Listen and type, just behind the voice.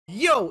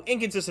Yo,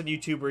 inconsistent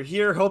YouTuber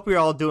here. Hope you're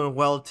all doing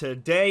well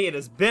today. It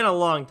has been a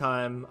long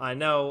time. I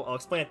know, I'll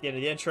explain at the end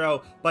of the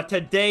intro, but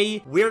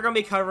today we're going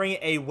to be covering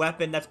a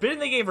weapon that's been in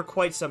the game for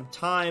quite some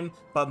time,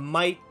 but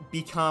might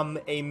become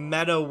a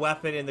meta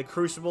weapon in the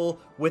Crucible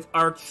with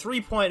Arc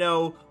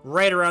 3.0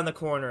 right around the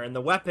corner. And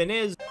the weapon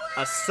is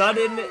a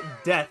sudden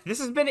death. This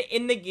has been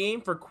in the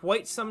game for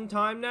quite some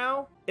time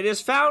now. It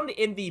is found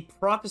in the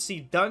Prophecy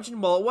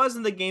Dungeon. Well, it was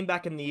in the game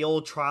back in the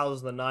old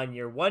Trials of the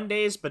 9-Year One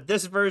days, but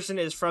this version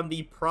is from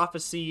the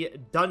Prophecy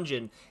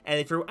Dungeon. And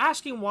if you're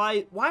asking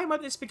why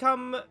might this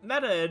become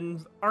meta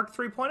in Arc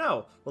 3.0?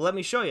 Well, let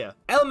me show you.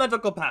 Elemental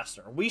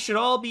Capacitor. We should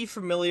all be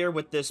familiar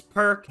with this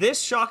perk.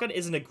 This shotgun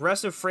is an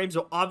aggressive frame,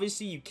 so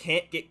obviously you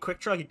can't get quick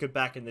draw like you could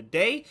back in the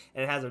day,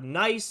 and it has a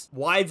nice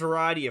wide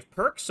variety of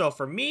perks. So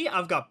for me,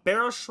 I've got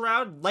Barrel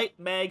Shroud, Light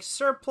Mag,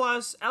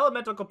 Surplus,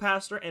 Elemental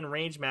Capacitor, and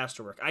Range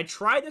Masterwork. I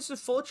tried this with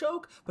Full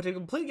Choke, but to be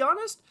completely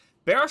honest,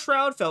 Barrel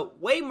Shroud felt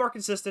way more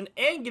consistent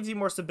and gives you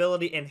more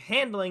stability and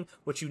handling,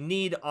 which you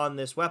need on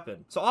this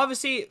weapon. So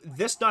obviously,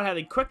 this not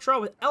having quick draw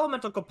with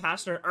Elemental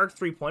Capacitor and Arc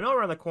 3.0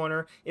 around the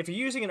corner, if you're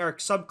using an Arc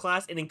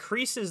subclass, it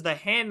increases the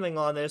handling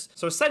on this.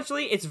 So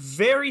essentially, it's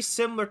very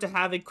similar to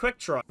having quick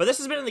draw. But this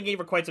has been in the game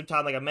for quite some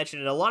time, like I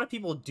mentioned, and a lot of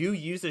people do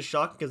use this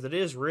shotgun because it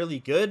is really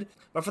good.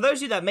 But for those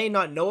of you that may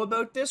not know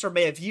about this or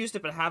may have used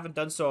it but haven't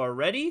done so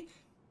already,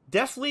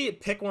 definitely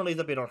pick one of these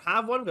if you don't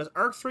have one, because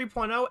Arc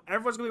 3.0,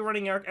 everyone's going to be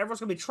running Arc, everyone's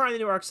going to be trying the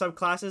new Arc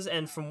subclasses,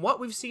 and from what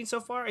we've seen so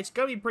far, it's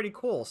going to be pretty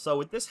cool. So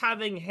with this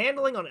having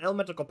handling on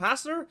Elemental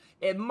Capacitor,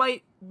 it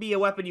might be a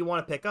weapon you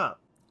want to pick up.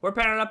 We're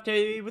pairing up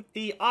with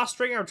the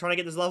Austringer. I'm trying to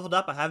get this leveled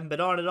up. I haven't been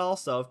on it all,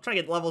 so I'm trying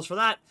to get levels for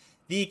that.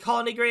 The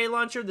Colony Grenade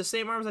Launcher, the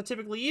same arms I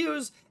typically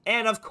use,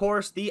 and of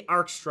course, the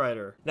Arc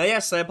Strider. Now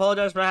yes, I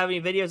apologize for not having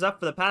any videos up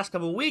for the past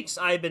couple weeks.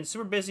 I've been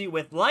super busy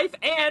with life,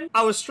 and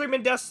I was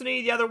streaming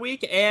Destiny the other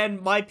week, and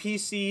my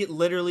PC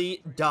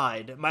literally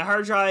died. My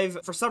hard drive,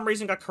 for some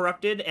reason, got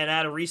corrupted, and I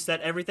had to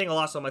reset everything. I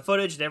lost all my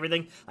footage and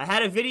everything. I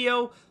had a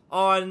video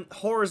on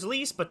Horror's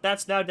Lease, but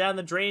that's now down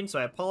the drain, so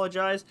I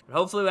apologize. But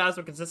hopefully we'll have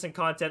some consistent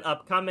content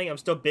upcoming. I'm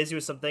still busy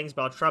with some things,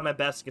 but I'll try my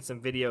best to get some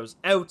videos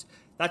out.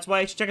 That's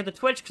why you should check out the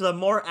Twitch, because I'm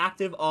more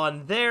active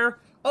on there.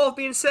 All that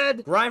being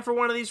said, grind for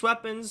one of these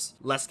weapons.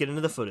 Let's get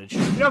into the footage.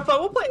 You know,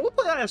 we'll play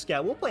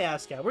ASCAT. We'll play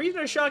ASCAT. We're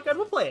using a shotgun.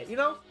 We'll play it, you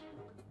know?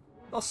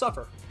 I'll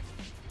suffer.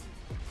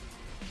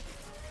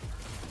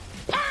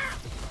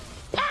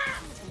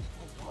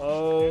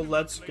 Oh,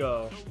 let's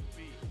go.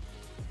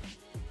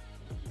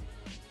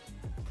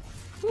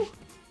 Whew.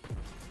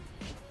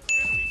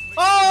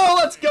 Oh,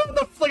 let's go with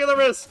the flick of the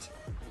wrist.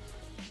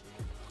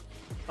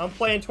 I'm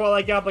playing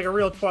Twilight Gap like a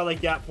real Twilight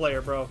Gap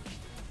player, bro.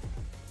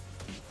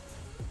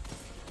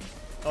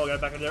 Oh, got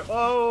back in there.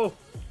 Oh!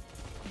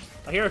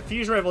 I hear a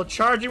fusion rifle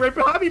charging right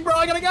behind me, bro.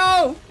 I gotta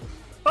go!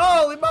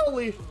 Holy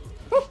moly!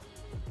 Woo.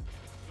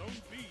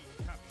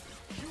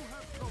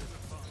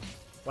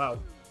 Wow.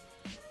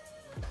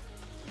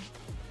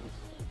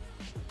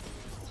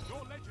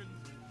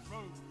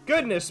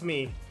 Goodness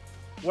me.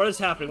 What is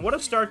happening? What a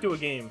start to a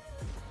game.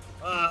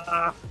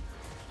 I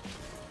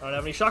don't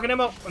have any shotgun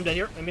ammo. I'm dead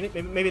here.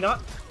 Maybe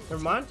not.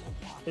 Never mind.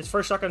 His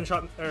first shotgun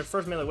shot, or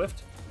first melee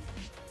whiffed.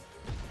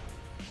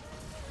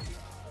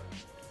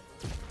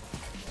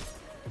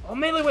 Oh,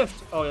 melee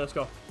whiffed. Oh, yeah, let's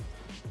go.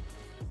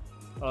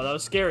 Oh, that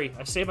was scary.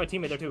 I saved my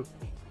teammate there, too.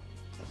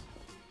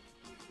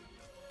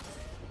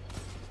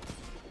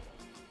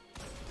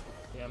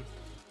 Damn.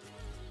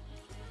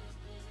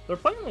 They're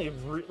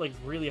playing like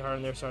really hard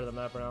on their side of the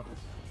map right now.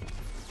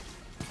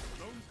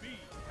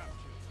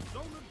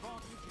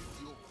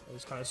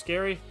 It's kind of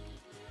scary.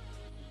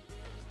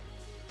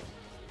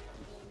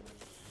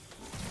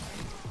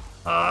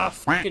 Ah,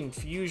 fucking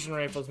fusion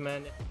rifles,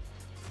 man.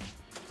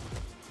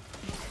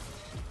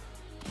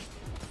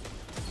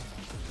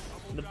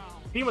 The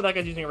beam what that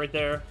guy's using it right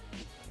there.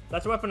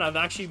 That's a weapon I've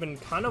actually been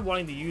kind of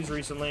wanting to use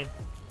recently.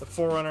 The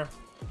Forerunner.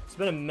 It's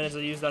been a minute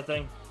since I used that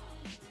thing.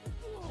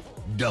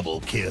 Double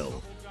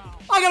kill.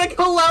 I gotta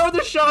go loud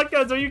with the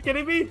shotguns. Are you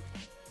kidding me?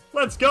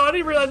 Let's go. I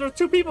didn't realize there were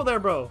two people there,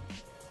 bro.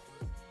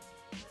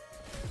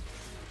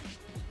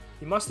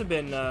 He must have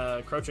been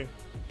crouching.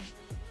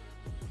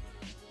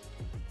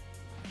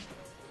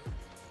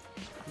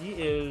 He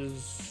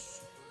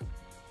is...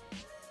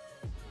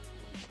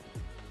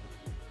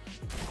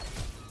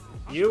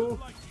 You?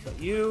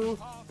 No,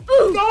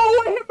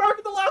 I hit mark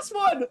at the last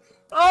one!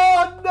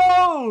 Oh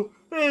no!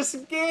 This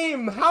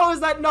game! How is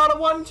that not a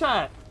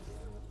one-shot?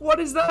 What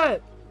is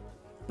that?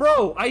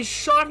 Bro, I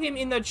shot him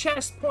in the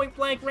chest, point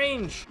blank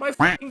range. Am I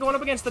f***ing going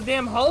up against the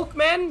damn Hulk,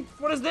 man?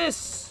 What is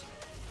this?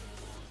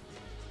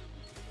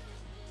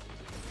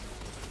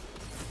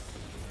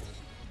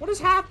 What is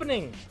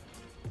happening?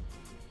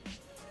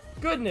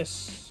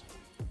 Goodness.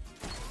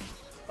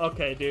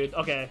 Okay, dude.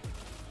 Okay.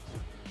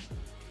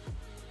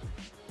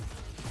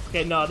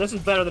 Okay, no, this is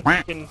better than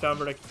fucking Found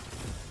Verdict.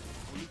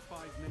 Only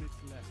 5 minutes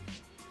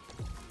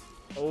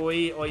left.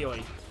 Oi, oi,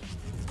 oi.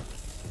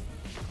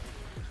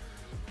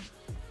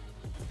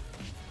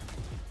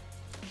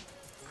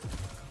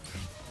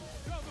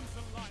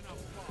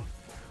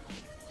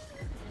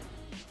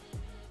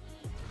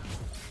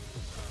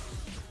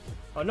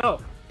 Oh no!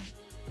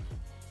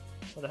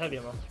 Oh, the heavy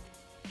ammo.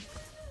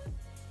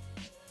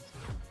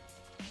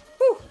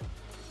 Whew!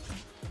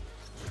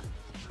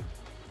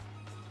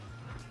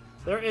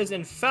 There is,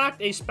 in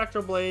fact, a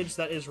Spectral Blades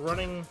that is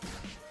running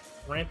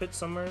rampant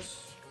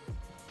somewheres.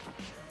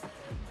 I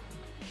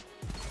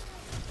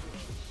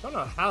don't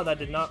know how that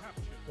did not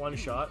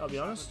one-shot, I'll be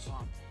honest.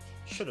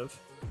 Should've.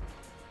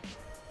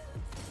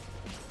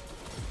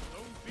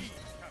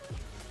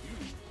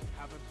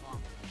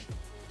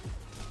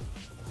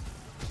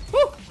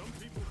 Woo!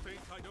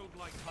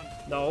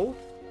 No.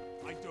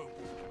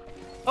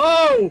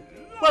 Oh!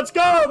 Let's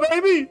go,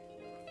 baby!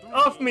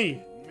 Off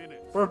me!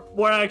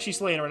 We're actually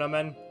slaying right now,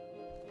 man.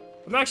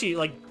 I'm actually,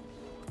 like...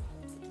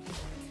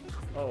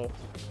 Uh-oh.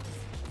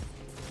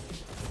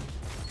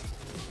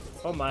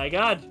 Oh my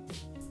god.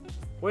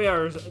 We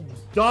are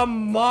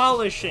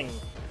demolishing.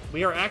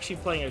 We are actually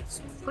playing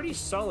a pretty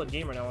solid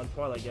game right now on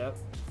Twilight Gap.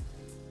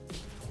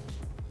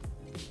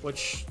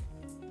 Which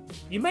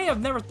you may have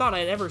never thought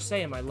I'd ever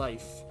say in my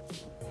life.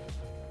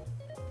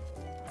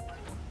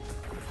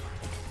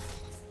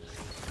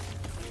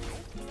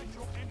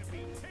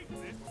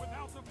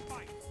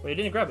 Wait, you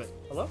didn't grab it.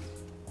 Hello?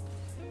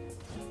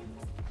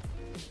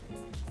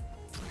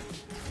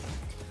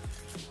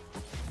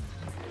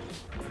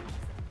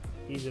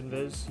 He's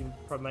invis. You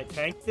probably might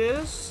tank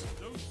this.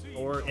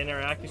 Or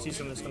interact. You see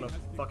something that's gonna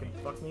fucking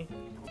fuck me.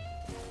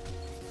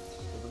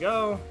 Here we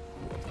go.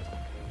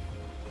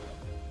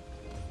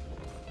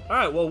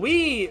 Alright, well,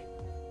 we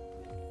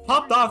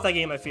popped off that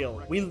game, I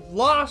feel. We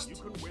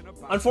lost,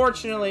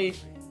 unfortunately.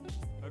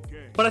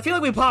 But I feel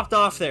like we popped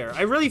off there.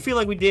 I really feel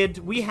like we did.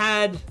 We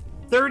had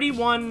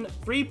 31,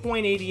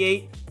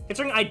 3.88.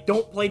 Considering I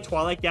don't play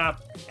Twilight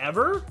Gap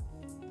ever,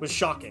 was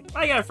shocking.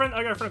 I got a friend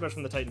request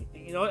from the Titan.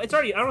 You know, it's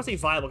already, I don't want to say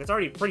viable, it's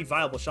already a pretty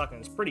viable shotgun.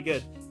 It's pretty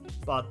good.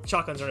 But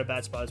shotguns are in a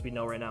bad spot, as we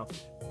know right now.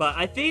 But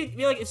I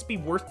feel like it's be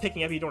worth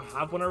picking up if you don't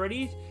have one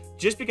already,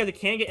 just because it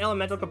can get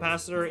elemental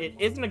capacitor. It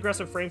is an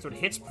aggressive frame, so it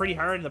hits pretty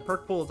hard, and the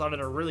perk pulls on it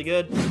are really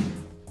good.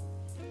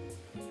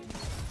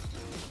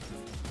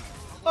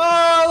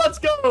 Oh, let's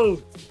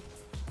go!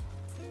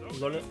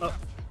 Oh,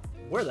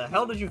 where the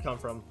hell did you come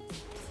from?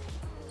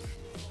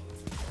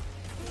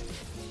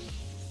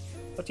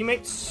 What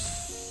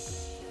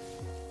teammates?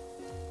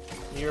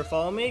 You're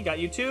following me. Got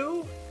you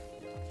too.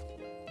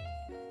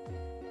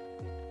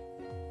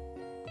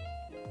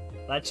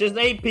 That's just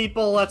 8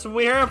 people. That's what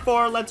we're here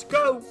for. Let's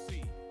go.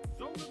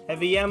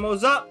 Heavy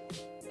ammo's up.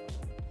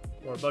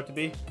 We're about to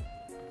be.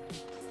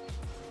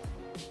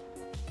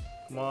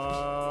 Come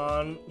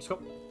on. Let's go.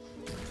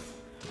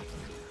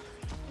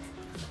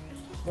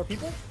 More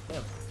people?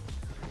 Damn.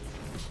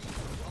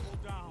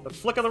 The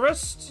flick of the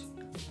wrist.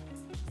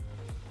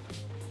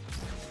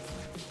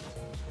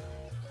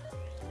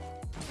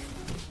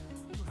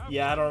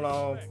 Yeah, I don't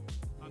know.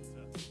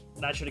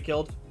 That should have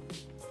killed.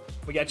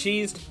 We got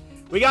cheesed.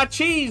 We got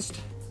cheesed!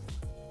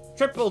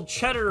 Triple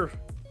cheddar.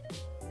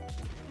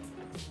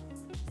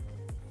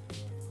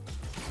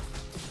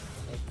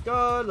 Thank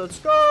God, let's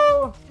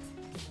go!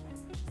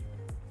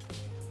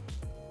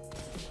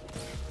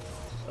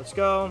 Let's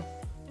go.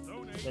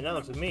 And that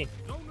looks at me.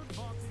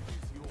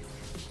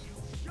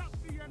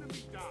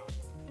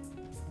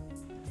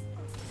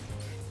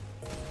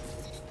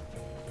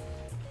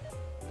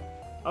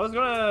 I was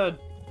gonna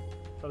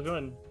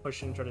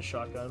push and try to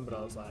shotgun, but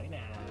I was like, nah.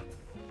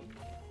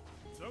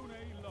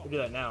 We'll do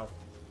that now.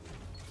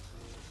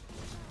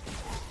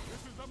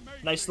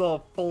 Nice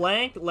little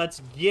flank.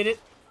 Let's get it.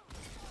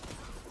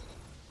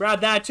 Grab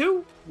that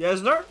too.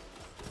 Yes, sir.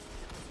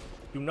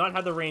 Do not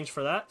have the range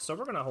for that, so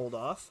we're gonna hold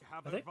off.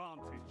 I think.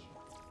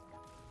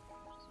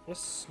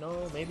 Yes,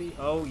 no, maybe.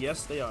 Oh,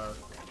 yes, they are.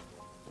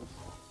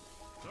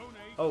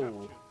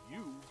 Oh.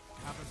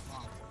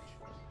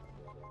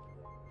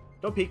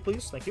 Don't peek,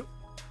 please. Thank you.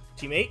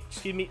 Teammate,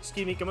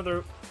 excuse me, coming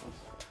through.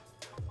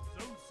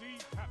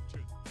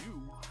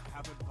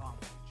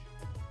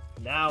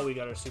 Now we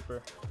got our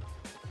super.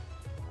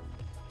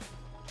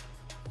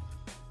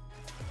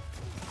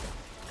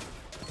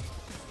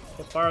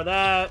 Fire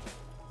that.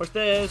 Push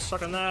this.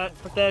 Shotgun that.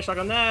 Push this.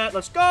 Shotgun that.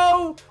 Let's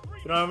go.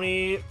 We don't have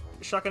any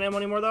shotgun ammo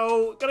anymore,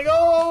 though. Gotta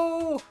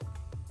go.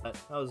 That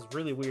was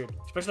really weird.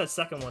 Especially that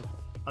second one.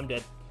 I'm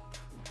dead.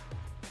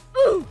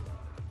 Ooh.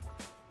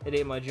 It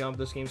ate my jump.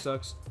 This game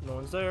sucks. No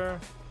one's there.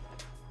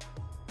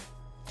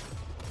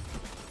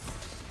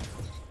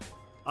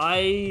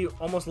 I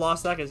almost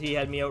lost that because he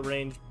had me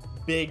outranged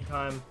big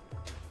time.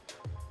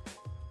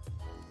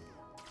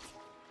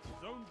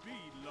 Zone B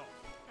lost.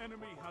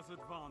 Enemy has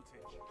advantage.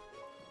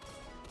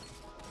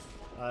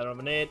 I don't have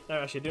a nade.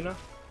 Actually, I do now.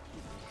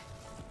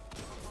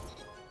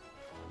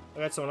 I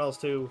got someone else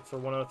too for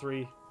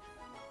 103.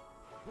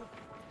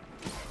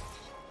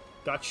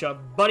 Gotcha,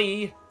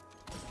 buddy.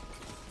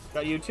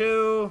 Got you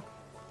too.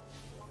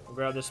 We'll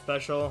grab this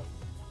special.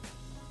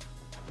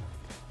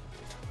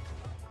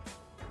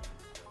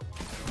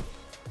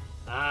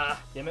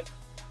 Ah, damn it.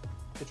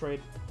 Good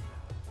trade.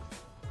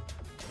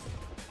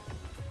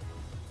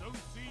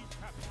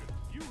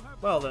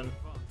 Well then,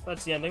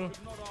 that's the ending.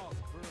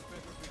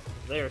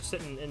 They are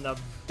sitting in the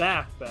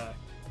back.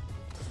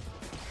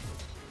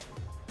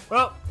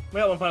 Well, we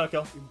got one final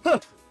kill.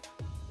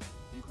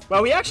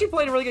 Well, we actually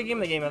played a really good game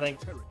in the game, I think.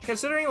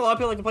 Considering a lot of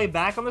people like to play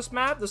back on this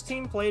map, this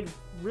team played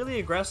really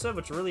aggressive,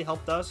 which really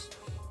helped us.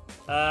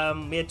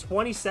 We had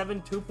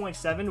 27,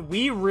 2.7.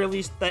 We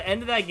really, the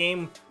end of that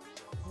game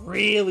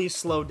really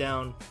slowed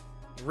down.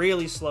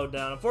 Really slowed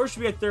down.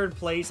 Unfortunately, we had third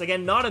place.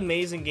 Again, not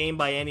amazing game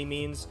by any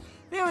means.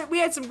 Anyway, we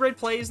had some great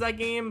plays that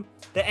game.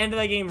 The end of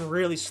that game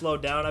really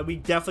slowed down. We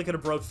definitely could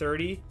have broke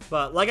 30.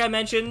 But like I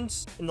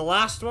mentioned in the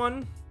last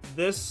one,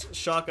 this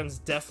shotgun's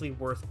definitely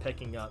worth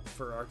picking up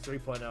for ARC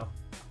 3.0.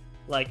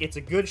 Like, it's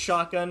a good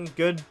shotgun,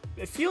 good,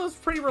 it feels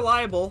pretty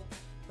reliable.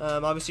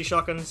 Obviously,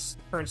 shotguns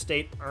current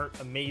state aren't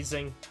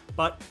amazing,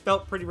 but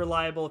felt pretty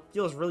reliable. It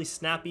feels really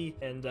snappy,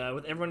 and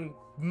with everyone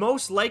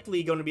most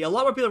likely going to be a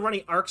lot more people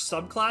running ARC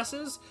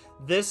subclasses,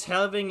 this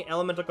having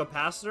elemental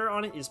capacitor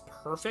on it is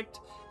perfect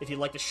if you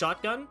like the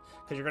shotgun,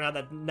 because you're going to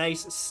have that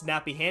nice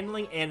snappy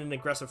handling and an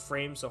aggressive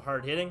frame, so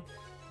hard hitting.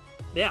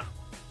 Yeah,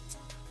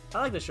 I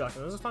like this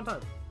shotgun. It was a fun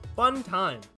time. Fun time.